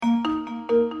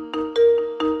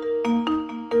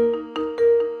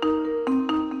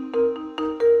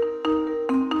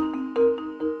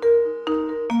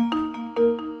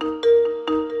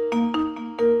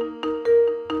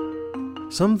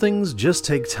some things just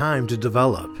take time to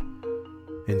develop.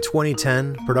 In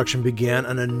 2010, production began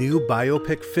on a new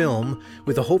biopic film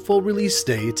with a hopeful release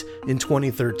date in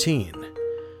 2013.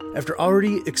 After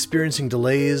already experiencing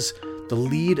delays, the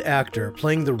lead actor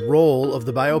playing the role of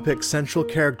the biopic's central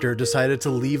character decided to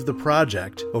leave the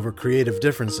project over creative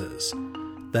differences.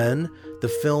 Then, the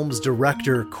film's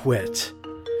director quit.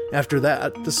 After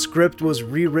that, the script was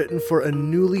rewritten for a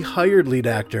newly hired lead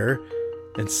actor,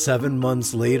 and 7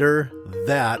 months later,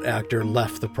 that actor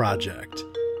left the project.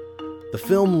 The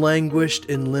film languished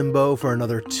in limbo for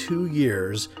another 2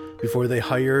 years before they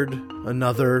hired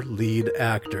another lead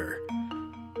actor.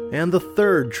 And the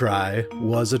third try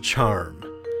was a charm.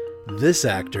 This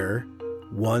actor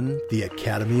won the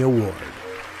Academy Award.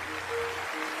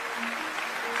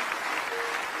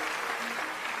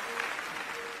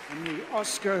 And the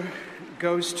Oscar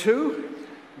goes to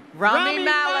Rami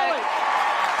Malek.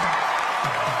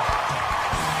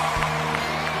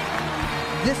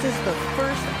 This is the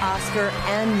first Oscar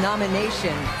and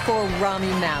nomination for Rami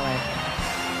Malek.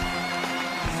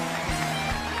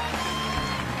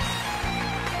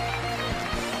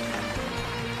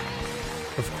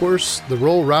 Of course, the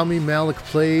role Rami Malek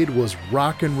played was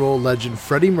rock and roll legend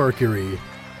Freddie Mercury,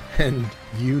 and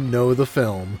you know the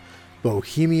film,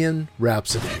 Bohemian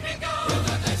Rhapsody.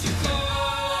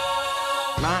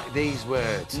 Mark these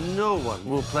words, no one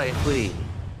will play it clean.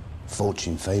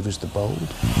 Fortune favours the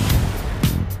bold.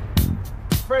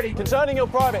 Freddie, concerning your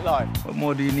private life. What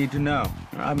more do you need to know?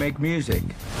 I make music.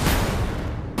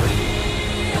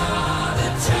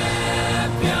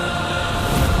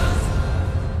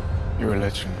 You're a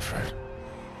legend, Fred.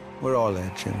 We're all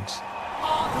legends.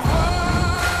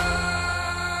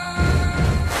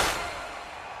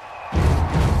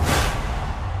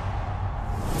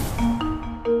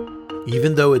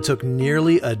 Even though it took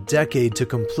nearly a decade to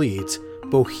complete,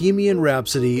 Bohemian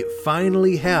Rhapsody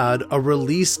finally had a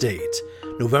release date,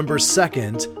 November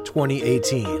 2nd,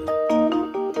 2018.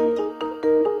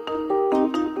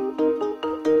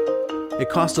 It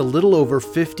cost a little over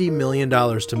 $50 million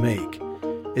to make.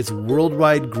 Its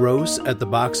worldwide gross at the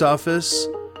box office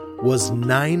was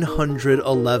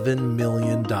 $911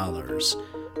 million,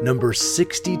 number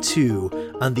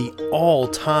 62 on the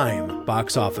all-time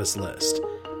box office list,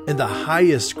 and the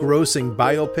highest grossing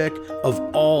biopic of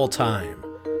all time.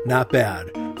 Not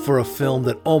bad for a film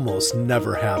that almost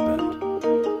never happened.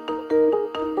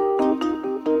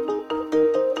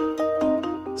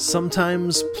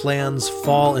 Sometimes plans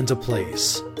fall into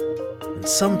place, and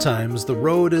sometimes the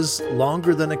road is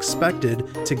longer than expected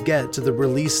to get to the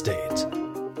release date.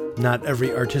 Not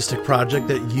every artistic project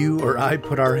that you or I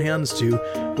put our hands to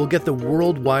will get the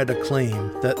worldwide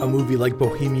acclaim that a movie like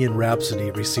Bohemian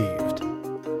Rhapsody received.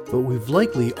 But we've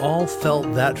likely all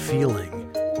felt that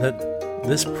feeling, that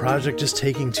this project is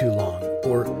taking too long,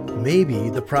 or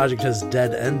maybe the project has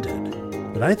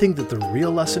dead-ended. But I think that the real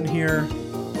lesson here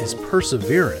is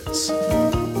perseverance.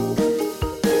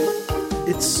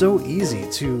 It's so easy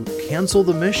to cancel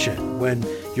the mission when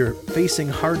you're facing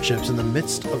hardships in the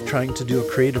midst of trying to do a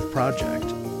creative project.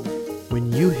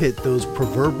 When you hit those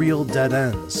proverbial dead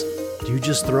ends, do you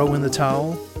just throw in the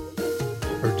towel?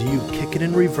 Or do you kick it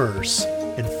in reverse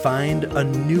and find a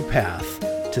new path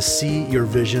to see your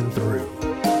vision through?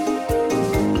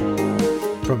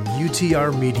 From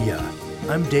UTR Media,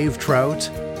 I'm Dave Trout,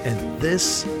 and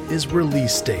this is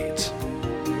Release Date.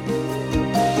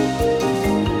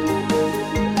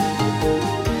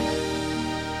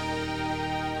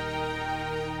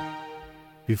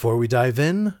 Before we dive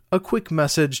in, a quick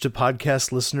message to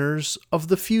podcast listeners of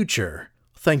the future.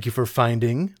 Thank you for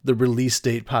finding the Release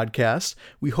Date podcast.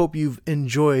 We hope you've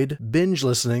enjoyed binge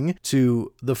listening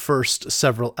to the first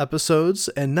several episodes,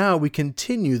 and now we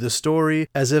continue the story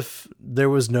as if there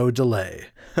was no delay.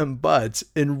 But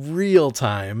in real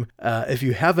time, if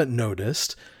you haven't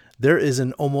noticed, there is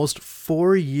an almost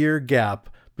 4-year gap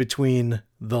between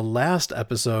the last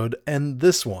episode and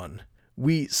this one.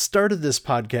 We started this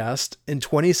podcast in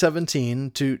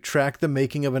 2017 to track the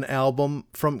making of an album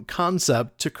from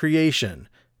concept to creation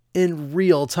in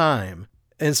real time,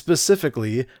 and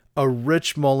specifically a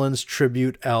Rich Mullins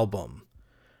tribute album.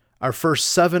 Our first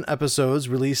 7 episodes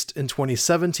released in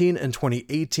 2017 and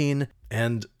 2018,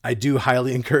 and I do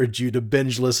highly encourage you to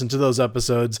binge listen to those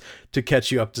episodes to catch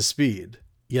you up to speed.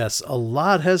 Yes, a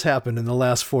lot has happened in the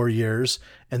last 4 years,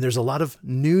 and there's a lot of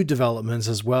new developments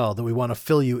as well that we want to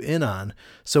fill you in on.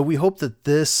 So we hope that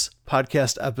this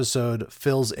podcast episode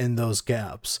fills in those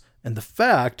gaps. And the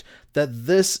fact that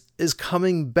this is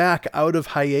coming back out of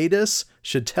hiatus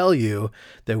should tell you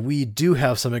that we do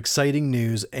have some exciting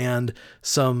news and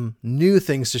some new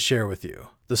things to share with you.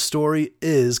 The story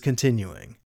is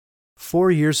continuing.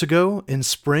 4 years ago, in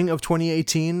spring of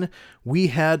 2018, we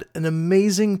had an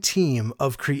amazing team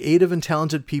of creative and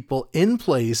talented people in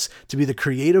place to be the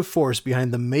creative force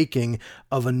behind the making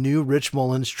of a new Rich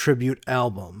Mullins tribute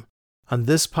album. On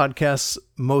this podcast's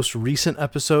most recent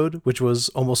episode, which was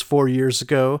almost 4 years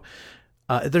ago,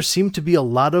 there seemed to be a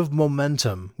lot of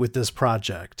momentum with this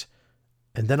project.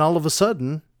 And then all of a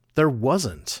sudden, there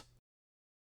wasn't.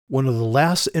 One of the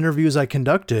last interviews I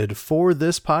conducted for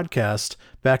this podcast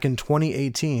back in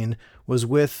 2018 was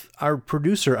with our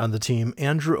producer on the team,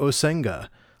 Andrew Osenga.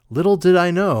 Little did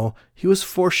I know, he was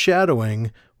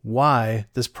foreshadowing why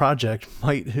this project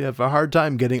might have a hard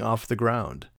time getting off the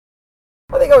ground.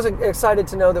 I think I was excited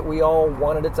to know that we all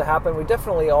wanted it to happen. We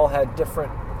definitely all had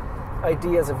different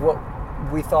ideas of what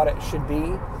we thought it should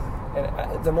be.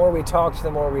 And the more we talked,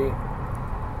 the more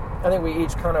I think we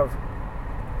each kind of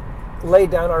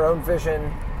laid down our own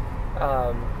vision,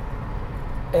 and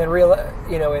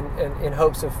in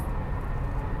hopes of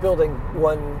building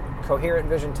one coherent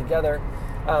vision together.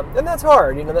 And that's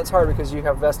hard. That's hard because you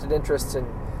have vested interests, and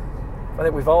I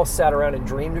think we've all sat around and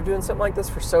dreamed of doing something like this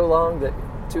for so long that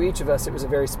to each of us it was a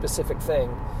very specific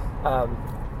thing,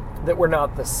 that we're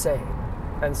not the same.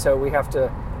 And so we have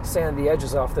to sand the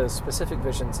edges off those specific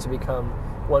visions to become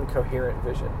one coherent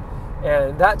vision.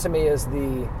 And that to me is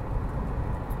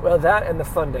that and the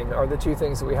funding are the two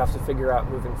things that we have to figure out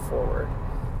moving forward.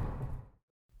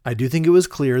 I do think it was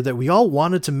clear that we all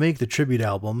wanted to make the tribute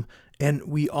album, and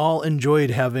we all enjoyed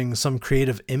having some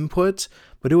creative input,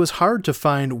 but it was hard to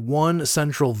find one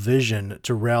central vision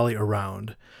to rally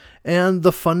around. And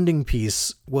the funding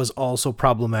piece was also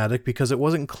problematic because it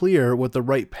wasn't clear what the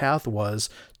right path was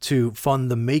to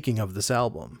fund the making of this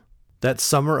album. That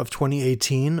summer of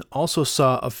 2018 also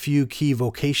saw a few key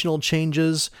vocational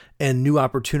changes and new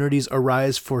opportunities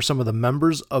arise for some of the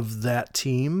members of that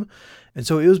team. And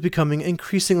so it was becoming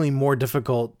increasingly more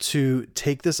difficult to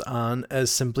take this on as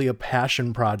simply a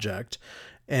passion project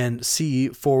and see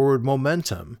forward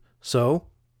momentum. So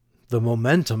the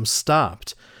momentum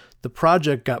stopped. The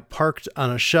project got parked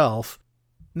on a shelf,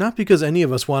 not because any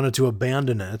of us wanted to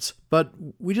abandon it, but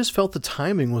we just felt the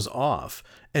timing was off,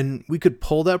 and we could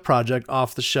pull that project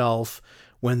off the shelf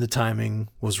when the timing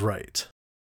was right.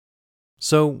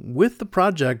 So with the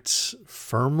project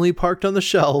firmly parked on the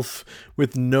shelf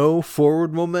with no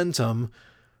forward momentum,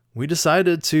 we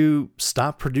decided to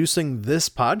stop producing this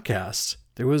podcast.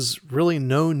 There was really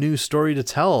no new story to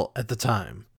tell at the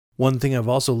time. One thing I've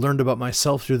also learned about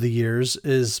myself through the years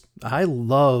is I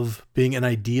love being an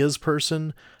ideas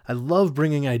person. I love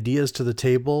bringing ideas to the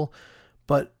table,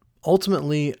 but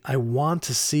ultimately I want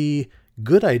to see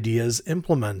good ideas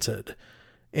implemented.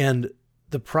 And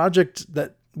the project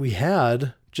that we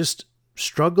had just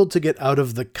struggled to get out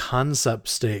of the concept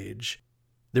stage.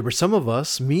 There were some of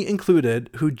us, me included,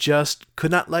 who just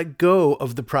could not let go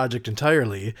of the project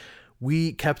entirely.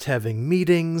 We kept having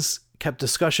meetings, kept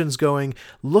discussions going,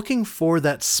 looking for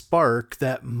that spark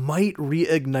that might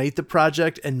reignite the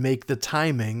project and make the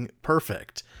timing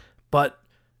perfect. But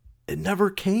it never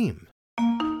came.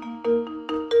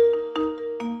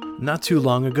 Not too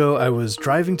long ago, I was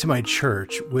driving to my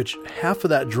church, which half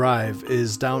of that drive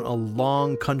is down a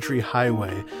long country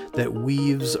highway that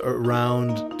weaves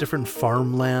around different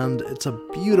farmland. It's a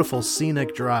beautiful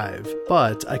scenic drive,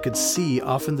 but I could see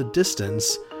off in the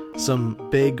distance some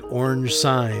big orange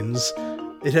signs.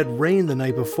 It had rained the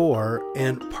night before,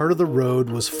 and part of the road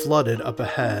was flooded up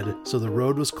ahead, so the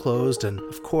road was closed, and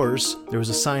of course, there was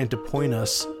a sign to point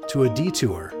us to a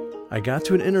detour. I got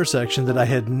to an intersection that I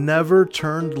had never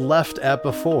turned left at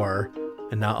before,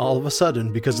 and now all of a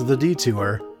sudden, because of the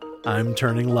detour, I'm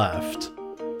turning left.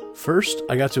 First,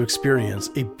 I got to experience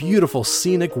a beautiful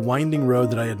scenic winding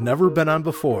road that I had never been on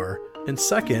before, and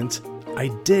second, I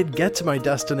did get to my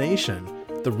destination.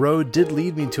 The road did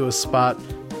lead me to a spot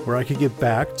where I could get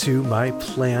back to my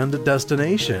planned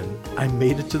destination. I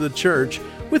made it to the church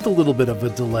with a little bit of a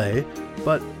delay,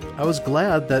 but I was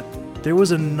glad that there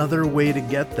was another way to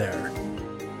get there.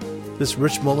 This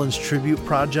Rich Mullins tribute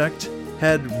project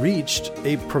had reached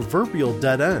a proverbial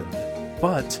dead end,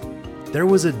 but there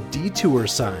was a detour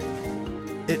sign.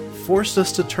 It forced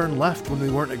us to turn left when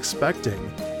we weren't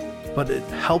expecting, but it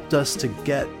helped us to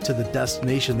get to the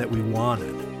destination that we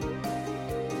wanted.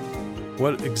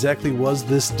 What exactly was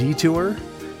this detour?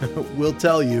 We'll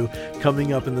tell you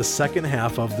coming up in the second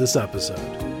half of this episode.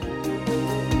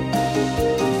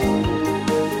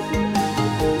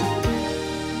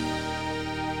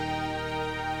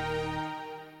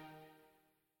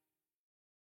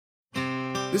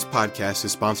 This podcast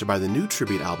is sponsored by the new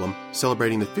tribute album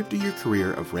celebrating the 50-year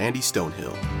career of Randy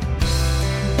Stonehill.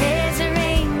 There's a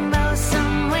rainbow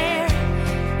somewhere,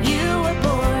 you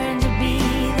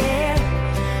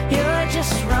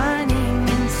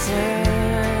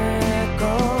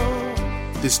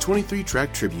This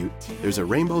 23-track tribute, There's a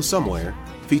Rainbow Somewhere,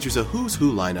 features a who's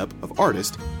who lineup of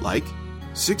artists like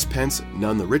Sixpence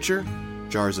None the Richer,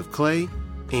 Jars of Clay,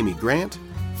 Amy Grant,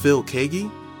 Phil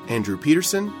Keaggy, Andrew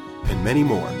Peterson, and many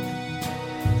more.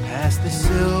 Past the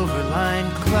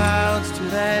silver-lined clouds to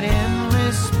that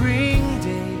endless spring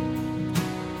day.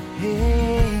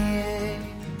 Hey.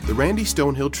 The Randy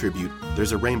Stonehill tribute,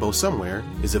 There's a Rainbow Somewhere,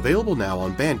 is available now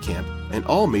on Bandcamp and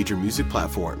all major music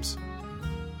platforms.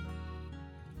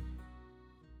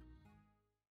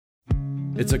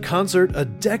 It's a concert a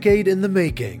decade in the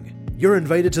making. You're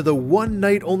invited to the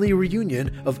one-night-only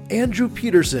reunion of Andrew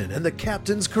Peterson and the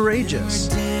Captains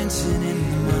Courageous.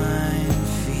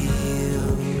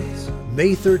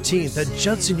 May 13th at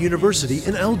Judson University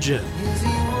in Elgin.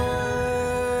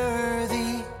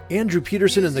 Andrew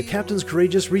Peterson and the Captains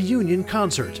Courageous reunion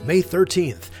concert, May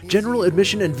 13th. General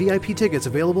admission and VIP tickets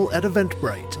available at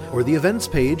Eventbrite or the events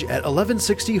page at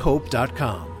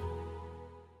 1160hope.com.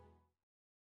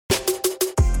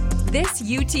 This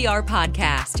UTR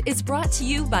podcast is brought to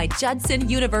you by Judson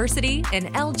University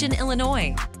in Elgin,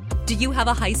 Illinois. Do you have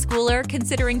a high schooler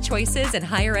considering choices in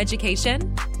higher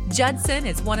education? Judson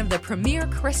is one of the premier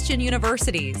Christian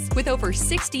universities with over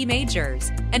 60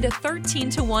 majors and a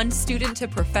 13-to-1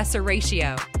 student-to-professor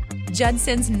ratio.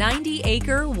 Judson's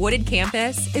 90-acre wooded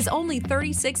campus is only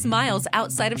 36 miles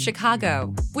outside of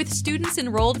Chicago, with students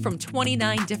enrolled from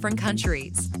 29 different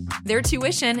countries. Their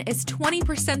tuition is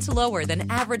 20% lower than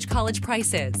average college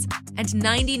prices, and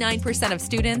 99% of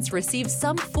students receive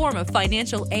some form of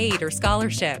financial aid or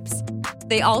scholarships.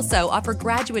 They also offer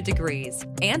graduate degrees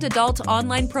and adult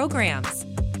online programs.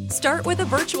 Start with a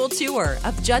virtual tour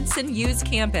of Judson U's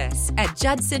campus at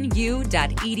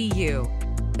judsonu.edu.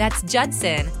 That's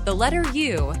Judson, the letter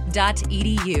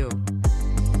U.edu.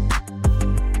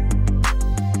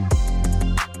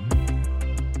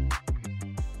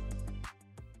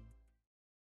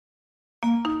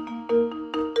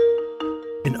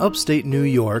 In upstate New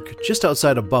York, just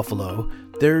outside of Buffalo,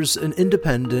 there's an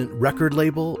independent record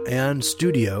label and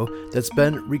studio that's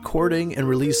been recording and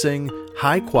releasing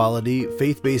high-quality,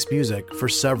 faith-based music for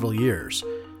several years.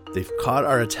 They've caught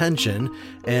our attention,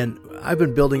 and I've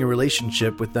been building a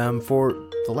relationship with them for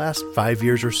the last 5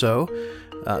 years or so.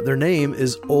 Their name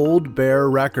is Old Bear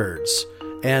Records,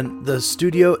 and the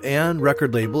studio and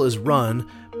record label is run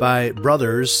by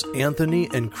brothers Anthony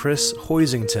and Chris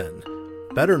Hoisington,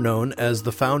 better known as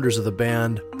the founders of the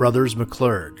band Brothers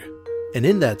McClurg. And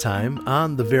in that time,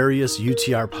 on the various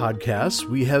UTR podcasts,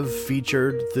 we have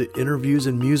featured the interviews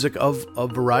and music of a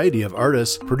variety of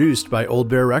artists produced by Old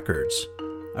Bear Records.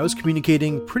 I was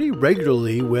communicating pretty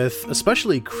regularly with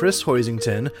especially Chris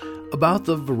Hoisington about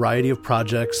the variety of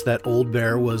projects that Old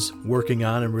Bear was working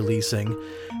on and releasing,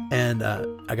 and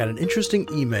I got an interesting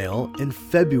email in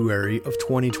February of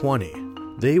 2020.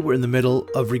 They were in the middle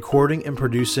of recording and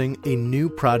producing a new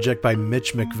project by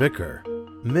Mitch McVicker.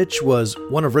 Mitch was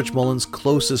one of Rich Mullins'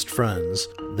 closest friends.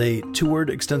 They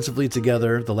toured extensively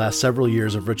together the last several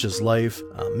years of Rich's life.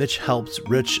 Mitch helped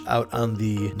Rich out on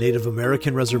the Native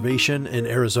American reservation in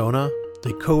Arizona.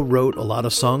 They co-wrote a lot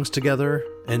of songs together.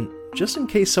 And just in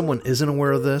case someone isn't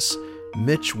aware of this,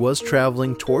 Mitch was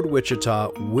traveling toward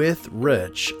Wichita with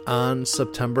Rich on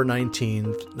September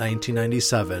 19th,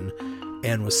 1997,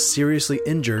 and was seriously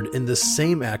injured in the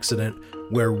same accident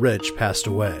where Rich passed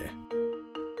away.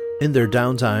 In their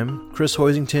downtime, Chris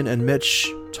Hoisington and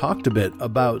Mitch talked a bit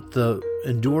about the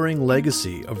enduring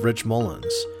legacy of Rich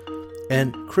Mullins.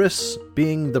 And Chris,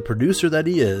 being the producer that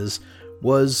he is,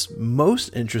 was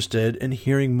most interested in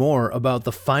hearing more about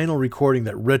the final recording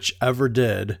that Rich ever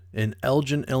did in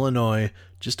Elgin, Illinois,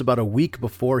 just about a week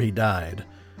before he died.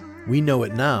 We know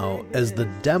it now as the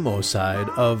demo side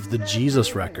of the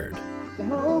Jesus record.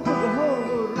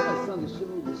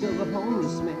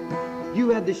 You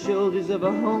had the shoulders of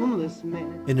a homeless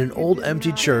man. In an old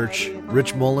empty church,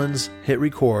 Rich Mullins hit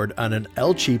record on an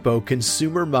El Cheapo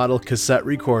consumer model cassette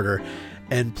recorder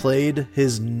and played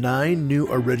his 9 new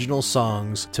original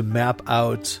songs to map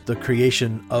out the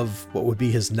creation of what would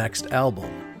be his next album.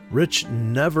 Rich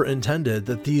never intended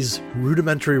that these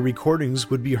rudimentary recordings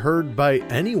would be heard by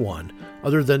anyone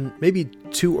other than maybe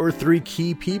 2 or 3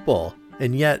 key people.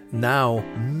 And yet now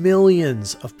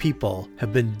millions of people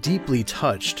have been deeply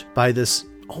touched by this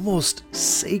almost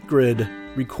sacred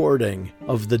recording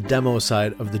of the demo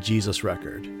side of the Jesus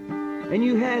record. And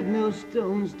you had no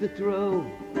stones to throw.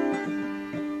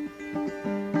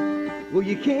 Well,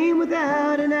 you came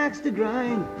without an axe to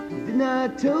grind. You did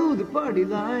not toe the party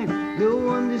line. No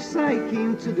wonder sight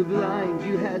came to the blind.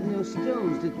 You had no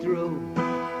stones to throw.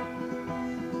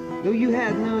 No, you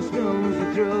had no stones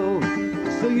to throw.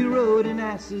 So you rode an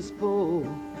ass's foal.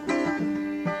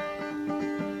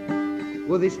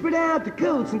 Well, they spread out the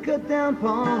coats and cut down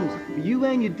palms for you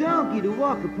and your donkey to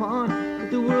walk upon. But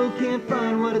the world can't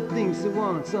find what it thinks it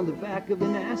wants on the back of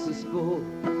an ass's foal.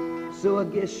 So I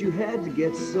guess you had to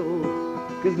get sold,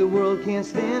 'cause the world can't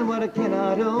stand what it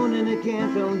cannot own, and it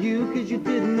can't own you 'cause you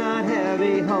did not have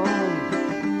a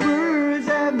home. Birds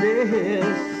have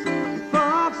nests,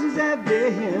 foxes have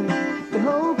dens. The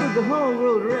hope of the whole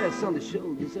world rests on the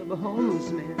shoulders of a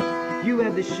homeless man. You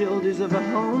have the shoulders of a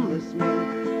homeless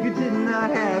man. You did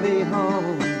not have a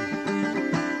home.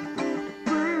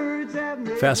 Birds have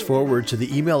nests. Fast forward to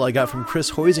the email I got from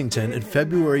Chris Hoisington in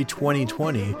February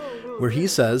 2020, where he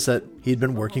says that he'd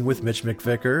been working with Mitch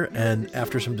McVicker, and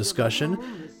after some discussion,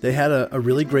 they had a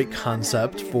really great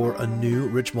concept for a new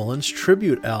Rich Mullins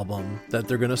tribute album that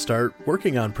they're going to start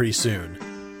working on pretty soon.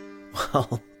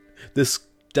 Well, this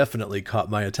definitely caught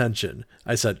my attention.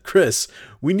 I said, Chris,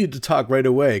 we need to talk right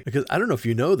away, because I don't know if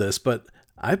you know this, but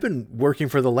I've been working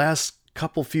for the last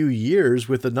few years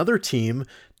with another team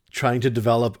trying to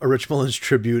develop a Rich Mullins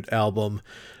tribute album,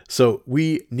 so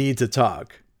we need to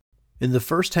talk. In the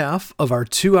first half of our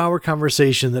 2-hour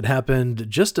conversation that happened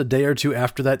just a day or two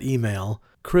after that email,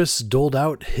 Chris doled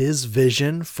out his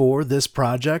vision for this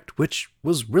project, which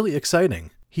was really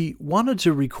exciting. He wanted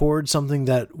to record something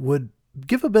that would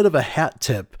give a bit of a hat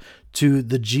tip to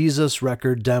the Jesus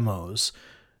record demos,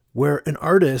 where an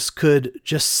artist could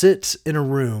just sit in a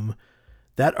room,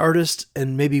 that artist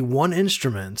and maybe one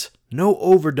instrument, no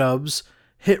overdubs,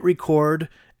 hit record,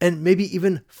 and maybe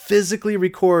even physically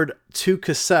record to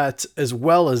cassette as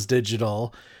well as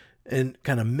digital, and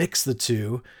kind of mix the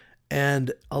two,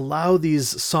 and allow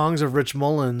these songs of Rich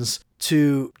Mullins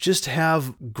to just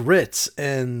have grit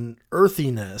and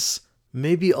earthiness.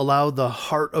 Maybe allow the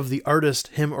heart of the artist,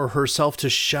 him or herself, to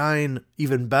shine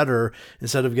even better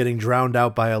instead of getting drowned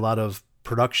out by a lot of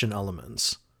production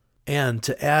elements. And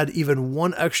to add even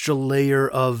one extra layer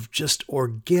of just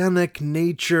organic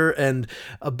nature and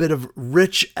a bit of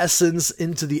rich essence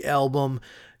into the album,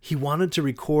 he wanted to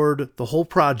record the whole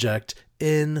project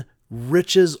in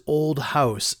Rich's old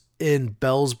house in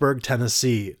Bellsburg,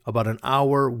 Tennessee, about an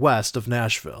hour west of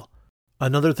Nashville.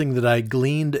 Another thing that I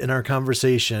gleaned in our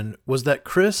conversation was that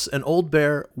Chris and Old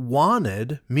Bear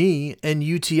wanted me and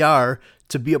UTR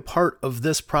to be a part of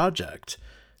this project.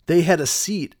 They had a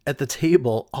seat at the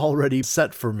table already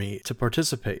set for me to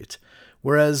participate,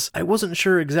 whereas I wasn't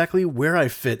sure exactly where I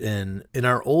fit in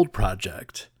our old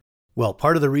project. Well,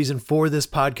 part of the reason for this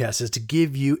podcast is to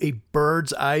give you a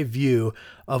bird's eye view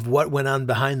of what went on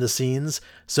behind the scenes.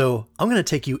 So I'm going to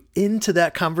take you into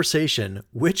that conversation,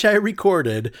 which I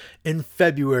recorded in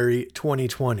February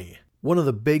 2020. One of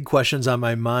the big questions on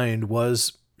my mind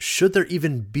was, should there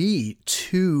even be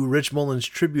 2 Rich Mullins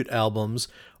tribute albums,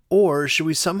 or should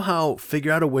we somehow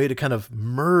figure out a way to kind of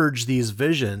merge these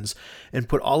visions and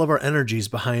put all of our energies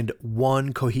behind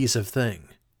one cohesive thing?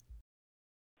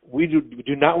 We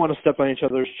do not want to step on each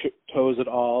other's toes at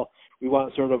all. We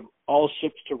want sort of all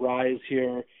ships to rise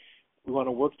here. We want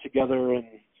to work together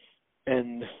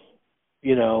and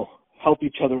you know, help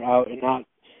each other out and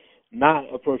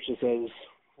not approach this as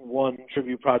one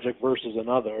tribute project versus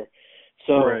another.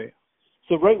 So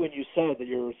right when you said that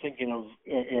you're thinking of,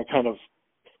 you're kind of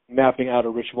mapping out a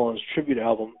Rich Mullins tribute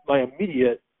album, my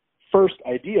immediate first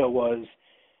idea was,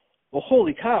 well,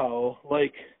 holy cow,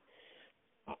 like,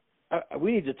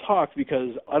 we need to talk,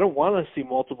 because I don't want to see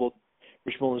multiple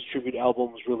Rich Mullins tribute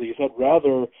albums released. I'd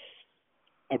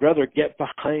rather get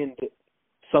behind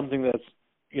something that's,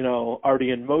 you know,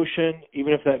 already in motion,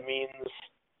 even if that means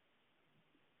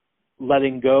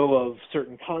letting go of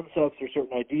certain concepts or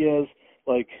certain ideas.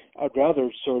 Like, I'd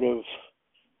rather sort of.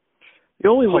 The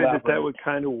only way that would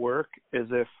kind of work is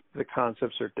if the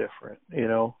concepts are different, you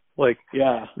know? Like,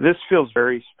 yeah, this feels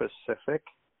very specific.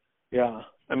 Yeah.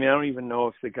 I mean, I don't even know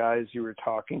if the guys you were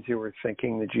talking to were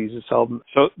thinking the Jesus album.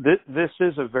 So this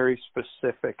is a very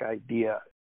specific idea.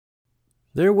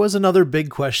 There was another big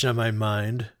question on my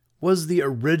mind. Was the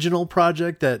original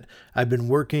project that I've been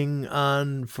working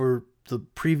on for the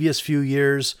previous few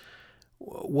years,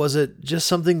 was it just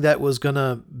something that was going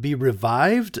to be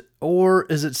revived, or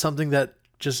is it something that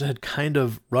just had kind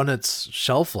of run its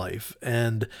shelf life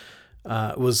and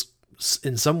was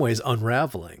in some ways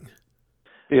unraveling?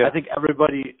 Yeah. I think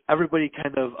everybody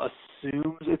kind of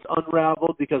assumes it's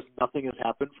unraveled because nothing has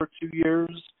happened for 2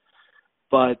 years,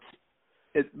 but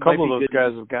a couple of those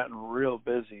guys have gotten real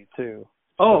busy too.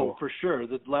 Oh, for sure.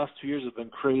 The last 2 years have been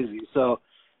crazy. So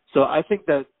I think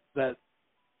that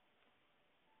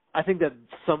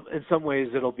in some ways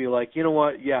it'll be like, you know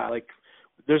what? Yeah, like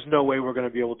there's no way we're going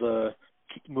to be able to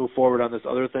move forward on this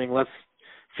other thing. Let's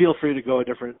feel free to go a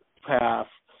different path.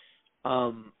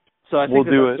 So I think we'll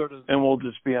do it, sort of, and we'll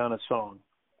just be on a song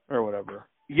or whatever.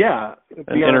 Yeah,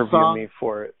 and interview me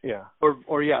for it. Yeah,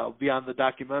 or yeah, I'll be on the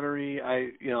documentary.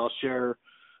 I'll share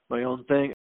my own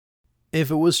thing. If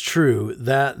it was true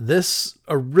that this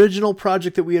original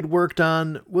project that we had worked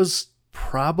on was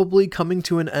probably coming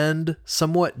to an end,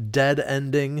 somewhat dead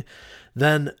ending,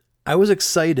 then I was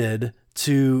excited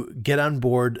to get on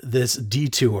board this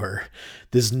detour,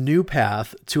 this new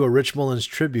path to a Rich Mullins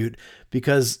tribute,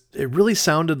 because it really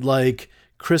sounded like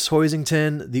Chris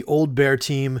Hoisington, the Old Bear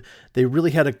team, they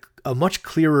really had a much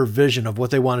clearer vision of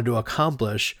what they wanted to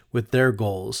accomplish with their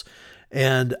goals.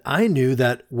 And I knew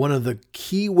that one of the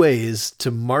key ways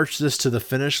to march this to the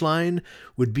finish line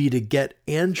would be to get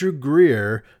Andrew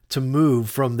Greer to move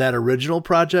from that original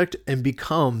project and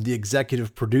become the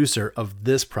executive producer of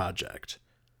this project.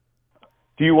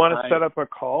 Do you want to set up a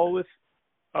call with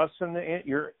us and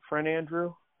your friend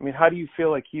Andrew? I mean, how do you feel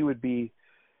like he would be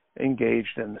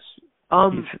engaged in this?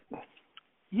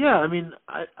 Yeah, I mean,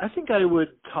 I think I would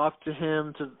talk to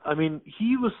him.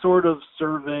 He was sort of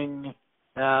serving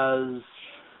as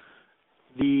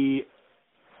the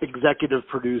executive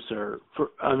producer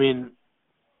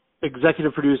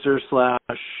executive producer /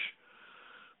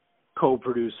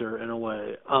 co-producer in a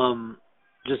way.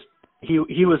 Just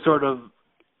he was sort of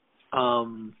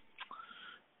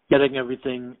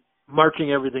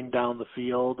marching everything down the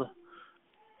field.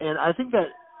 And I think that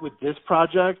with this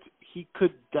project, he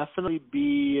could definitely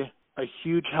be a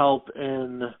huge help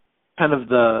in kind of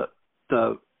the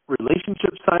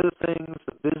relationship side of things,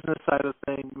 the business side of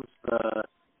things,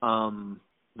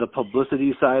 the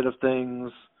publicity side of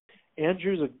things.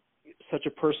 Andrew's such a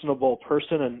personable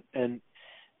person and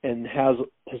has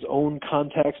his own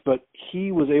context, but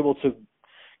he was able to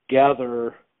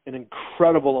gather an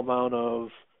incredible amount of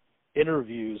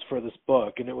interviews for this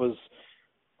book, and it was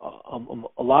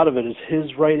a lot of it is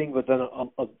his writing, but then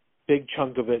a big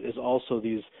chunk of it is also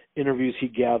these interviews he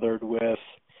gathered with,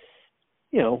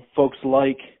 folks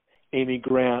like Amy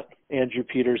Grant, Andrew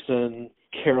Peterson,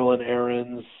 Carolyn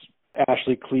Ahrens,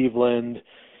 Ashley Cleveland,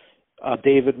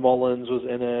 David Mullins was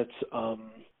in it.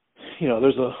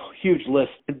 There's a huge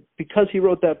list. And because he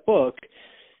wrote that book,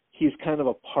 he's kind of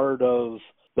a part of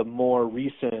the more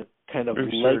recent kind of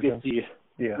legacy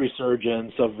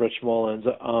resurgence of Rich Mullins.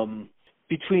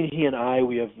 Between he and I,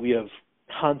 we have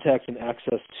contact and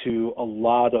access to a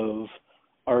lot of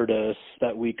artists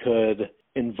that we could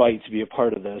invite to be a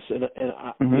part of this. And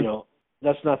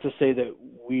that's not to say that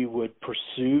we would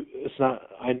pursue. It's not.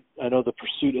 I know the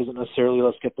pursuit isn't necessarily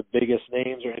let's get the biggest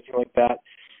names or anything like that.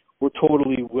 We're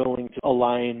totally willing to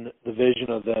align the vision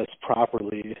of this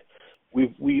properly.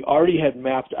 We already had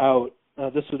mapped out.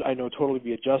 This would, I know, totally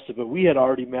be adjusted, but we had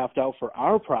already mapped out for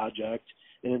our project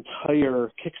an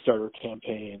entire Kickstarter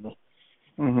campaign.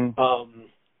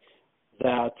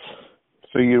 That.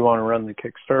 So you want to run the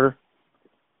Kickstarter?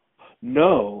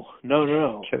 No.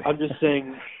 I'm just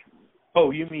saying.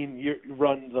 Oh, you mean you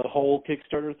run the whole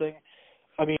Kickstarter thing?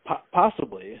 I mean,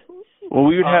 possibly. Well,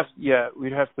 we'd have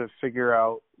to figure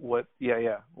out what.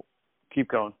 Yeah. Keep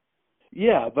going.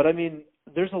 Yeah, but I mean,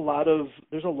 there's a lot of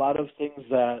things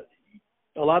that,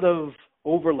 a lot of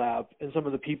overlap in some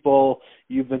of the people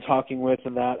you've been talking with,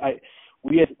 and that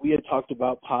we had talked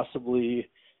about possibly,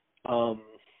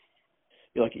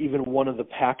 like even one of the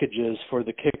packages for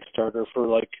the Kickstarter for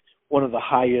like one of the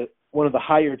higher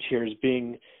tiers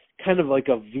being kind of like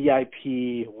a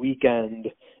VIP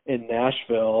weekend in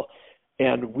Nashville,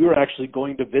 and we were actually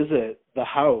going to visit the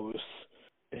house,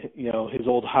 his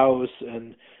old house,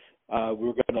 and we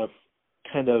were going to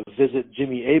kind of visit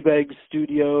Jimmy Abeg's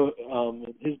studio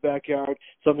in his backyard.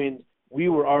 So I mean, we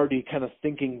were already kind of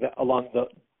thinking that along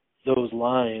those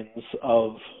lines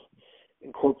of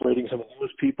incorporating some of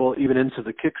those people even into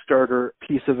the Kickstarter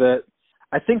piece of it.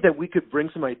 I think that we could bring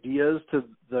some ideas to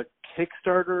the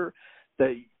Kickstarter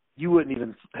that you wouldn't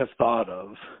even have thought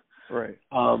of. Right.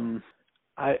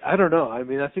 I don't know. I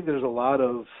mean, I think there's a lot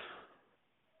of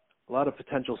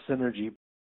potential synergy.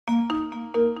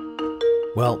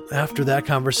 Well, after that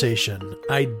conversation,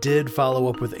 I did follow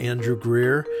up with Andrew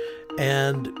Greer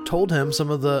and told him some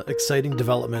of the exciting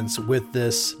developments with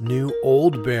this new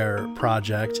Old Bear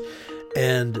project,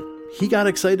 and he got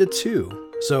excited too.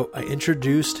 So I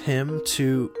introduced him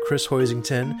to Chris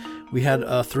Hoisington. We had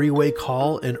a 3-way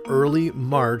call in early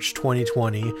March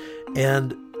 2020,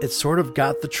 and it sort of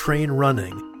got the train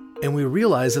running. And we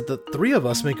realized that the three of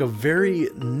us make a very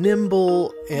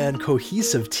nimble and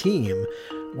cohesive team.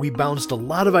 We bounced a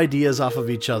lot of ideas off of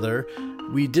each other.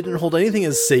 We didn't hold anything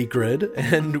as sacred,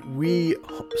 and we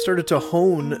started to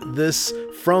hone this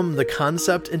from the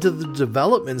concept into the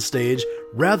development stage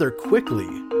rather quickly.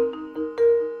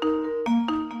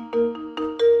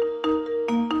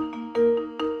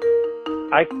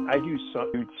 I do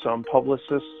some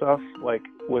publicist stuff, like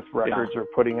with records or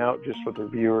putting out just with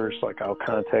reviewers. Like I'll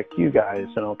contact you guys,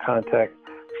 and I'll contact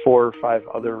 4 or 5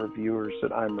 other reviewers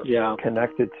that I'm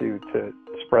connected to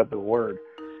spread the word.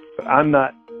 But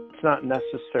it's not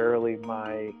necessarily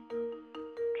my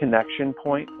connection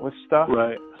point with stuff.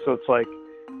 Right. So it's like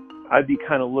I'd be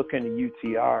kind of looking to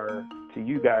UTR, to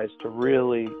you guys, to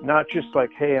really not just like,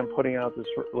 hey, I'm putting out this,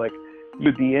 like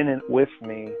you'd be in it with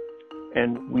me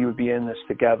and we would be in this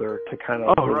together to kind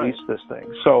of release this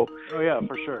thing. So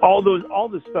for sure. All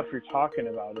the stuff you're talking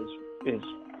about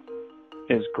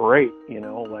is great,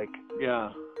 like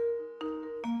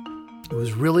It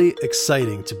was really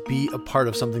exciting to be a part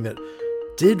of something that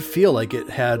did feel like it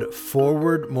had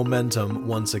forward momentum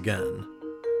once again.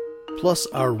 Plus,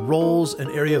 our roles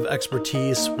and area of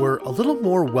expertise were a little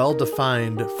more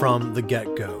well-defined from the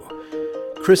get-go.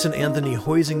 Chris and Anthony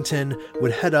Hoisington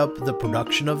would head up the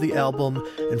production of the album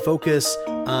and focus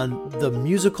on the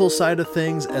musical side of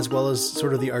things as well as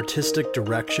sort of the artistic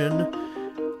direction.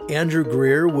 Andrew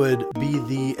Greer would be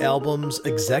the album's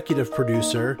executive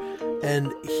producer,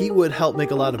 and he would help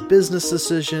make a lot of business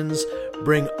decisions,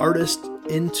 bring artists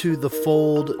into the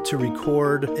fold to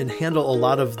record, and handle a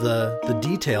lot of the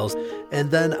details.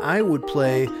 And then I would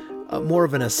play more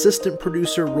of an assistant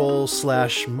producer role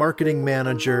 / marketing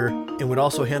manager, and would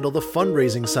also handle the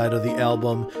fundraising side of the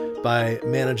album by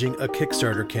managing a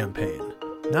Kickstarter campaign.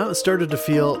 Now it started to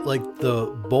feel like the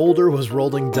boulder was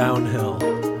rolling downhill.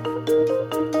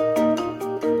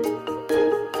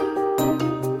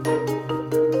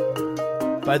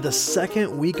 By the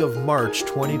second week of March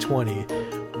 2020,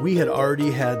 we had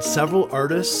already had several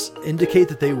artists indicate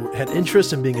that they had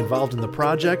interest in being involved in the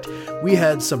project. We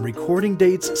had some recording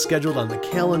dates scheduled on the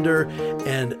calendar,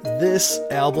 and this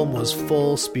album was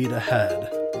full speed ahead.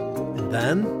 And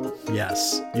then,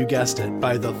 yes, you guessed it,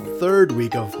 by the third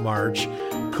week of March,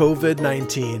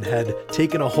 COVID-19 had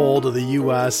taken a hold of the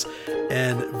US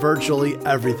and virtually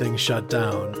everything shut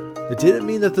down. It didn't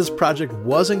mean that this project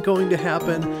wasn't going to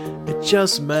happen. It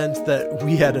just meant that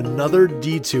we had another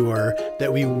detour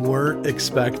that we weren't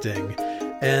expecting.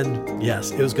 And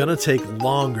yes, it was going to take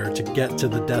longer to get to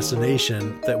the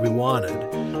destination that we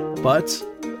wanted. But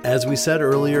as we said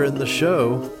earlier in the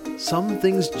show, some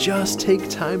things just take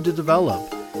time to develop,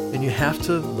 and you have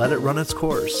to let it run its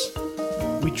course.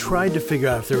 We tried to figure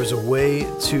out if there was a way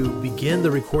to begin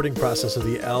the recording process of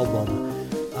the album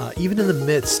even in the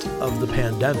midst of the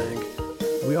pandemic.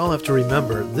 We all have to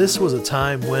remember, this was a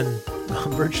time when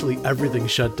virtually everything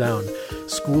shut down.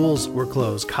 Schools were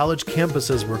closed, college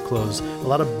campuses were closed, a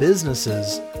lot of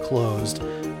businesses closed.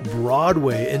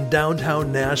 Broadway in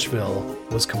downtown Nashville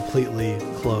was completely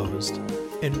closed.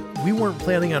 And we weren't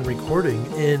planning on recording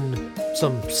in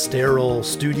some sterile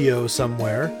studio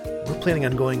somewhere. We're planning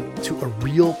on going to a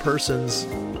real person's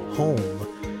home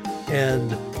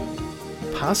and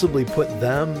possibly put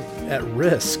them at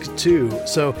risk too.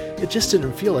 So it just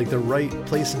didn't feel like the right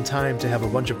place and time to have a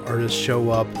bunch of artists show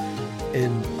up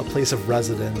in a place of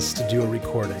residence to do a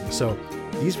recording. So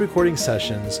these recording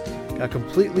sessions got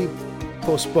completely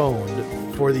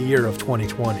postponed for the year of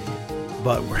 2020.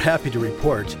 But we're happy to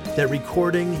report that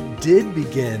recording did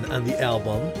begin on the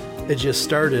album. It just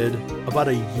started about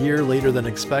a year later than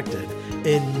expected,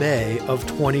 in May of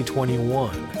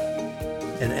 2021.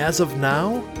 And as of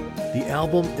now, the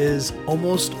album is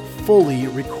almost fully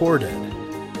recorded.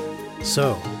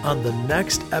 So, on the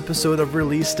next episode of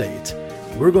Release Date,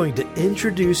 we're going to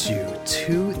introduce you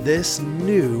to this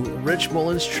new Rich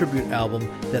Mullins tribute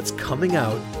album that's coming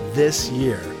out this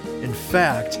year. In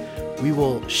fact, we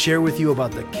will share with you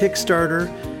about the Kickstarter,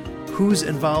 who's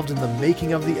involved in the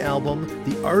making of the album,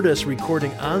 the artists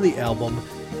recording on the album,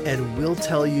 and we'll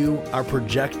tell you our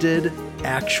projected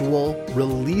actual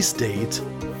release date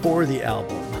for the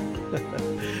album.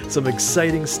 Some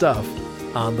exciting stuff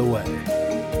on the way.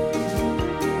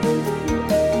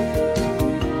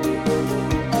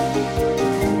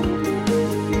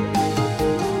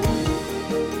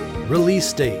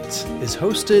 Release Date is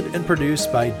hosted and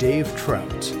produced by Dave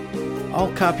Trout.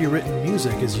 All copywritten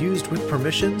music is used with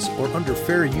permissions or under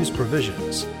fair use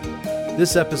provisions.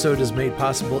 This episode is made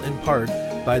possible in part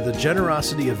by the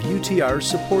generosity of UTR's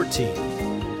support team.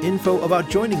 Info about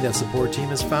joining that support team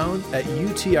is found at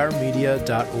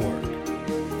utrmedia.org.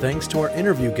 Thanks to our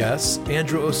interview guests,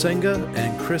 Andrew Osenga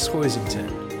and Chris Hoisington.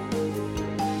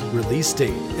 Release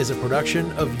Date is a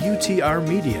production of UTR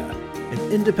Media, an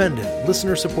independent,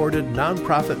 listener-supported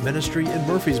nonprofit ministry in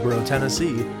Murfreesboro,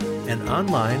 Tennessee, and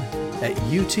online at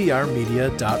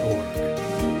utrmedia.org.